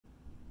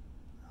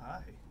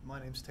Hi, my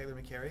name's Taylor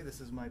McCarrey.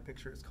 This is my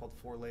picture. It's called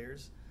Four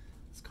Layers.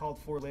 It's called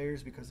Four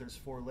Layers because there's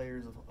four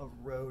layers of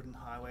road and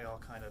highway all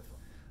kind of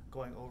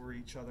going over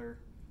each other.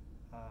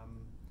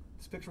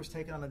 This picture was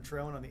taken on a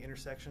drone on the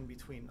intersection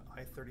between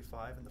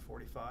I-35 and the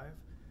 45.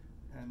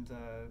 And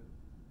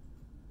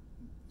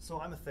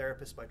so I'm a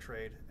therapist by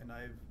trade, and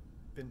I've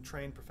been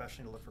trained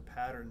professionally to look for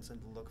patterns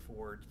and to look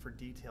for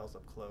details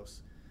up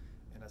close.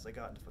 And as I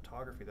got into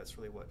photography, that's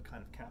really what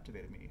kind of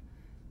captivated me.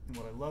 And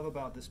what I love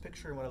about this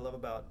picture and what I love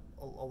about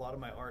a lot of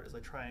my art is I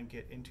try and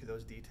get into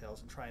those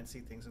details and try and see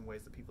things in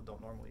ways that people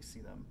don't normally see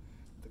them.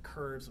 The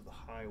curves of the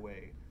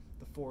highway,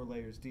 the 4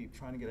 layers deep,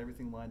 trying to get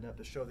everything lined up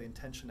to show the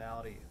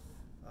intentionality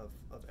of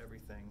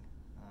everything.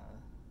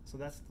 So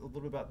that's a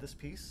little bit about this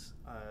piece.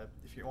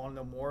 If you want to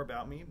know more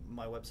about me,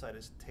 my website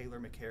is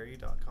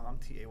taylormccarrey.com,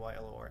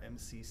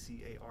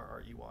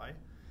 TaylorMcCarrey.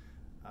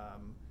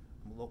 I'm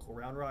a local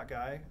Round Rock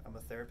guy. I'm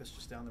a therapist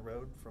just down the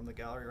road from the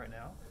gallery right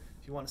now.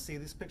 If you want to see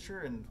this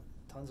picture and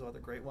tons of other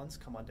great ones,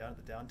 come on down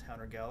to the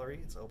Downtowner Gallery.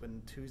 It's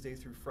open Tuesday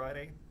through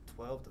Friday,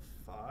 12 to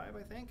 5,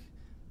 I think.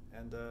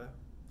 And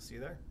see you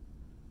there.